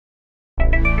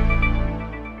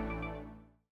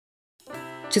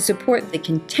To support the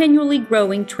continually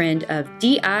growing trend of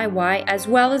DIY as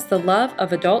well as the love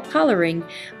of adult coloring,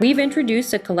 we've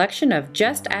introduced a collection of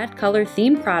Just Add Color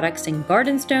themed products in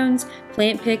garden stones,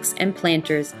 plant picks, and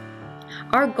planters.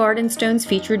 Our garden stones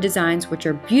feature designs which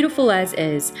are beautiful as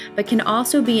is, but can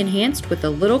also be enhanced with a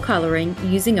little coloring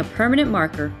using a permanent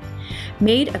marker.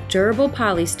 Made of durable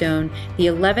polystone, the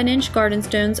 11-inch garden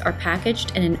stones are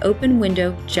packaged in an open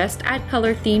window Just Add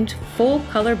Color themed full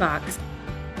color box.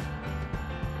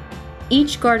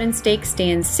 Each garden stake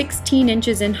stands 16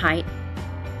 inches in height.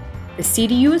 The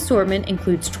CDU assortment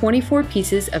includes 24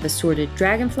 pieces of assorted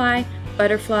dragonfly,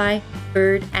 butterfly,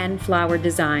 bird, and flower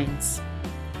designs.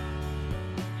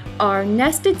 Our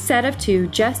nested set of 2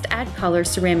 Just Add Color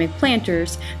ceramic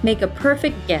planters make a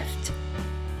perfect gift.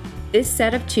 This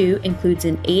set of 2 includes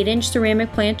an 8-inch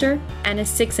ceramic planter and a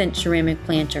 6-inch ceramic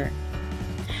planter.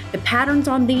 The patterns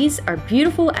on these are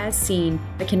beautiful as seen,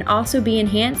 but can also be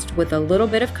enhanced with a little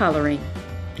bit of coloring.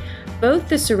 Both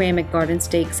the ceramic garden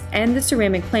stakes and the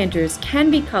ceramic planters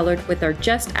can be colored with our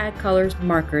Just Add Colors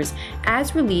markers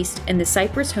as released in the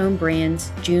Cypress Home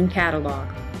brand's June catalog.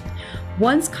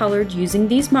 Once colored using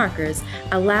these markers,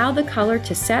 allow the color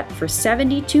to set for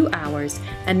 72 hours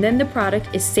and then the product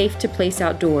is safe to place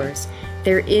outdoors.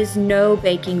 There is no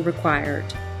baking required.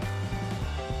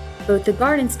 Both the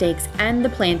garden stakes and the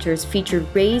planters feature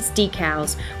raised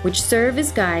decals which serve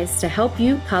as guides to help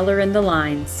you color in the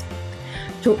lines.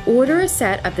 To order a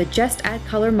set of the Just Add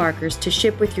Color markers to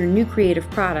ship with your new creative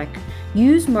product,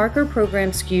 use Marker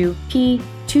Program SKU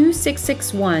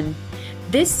P2661.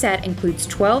 This set includes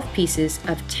 12 pieces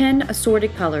of 10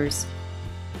 assorted colors.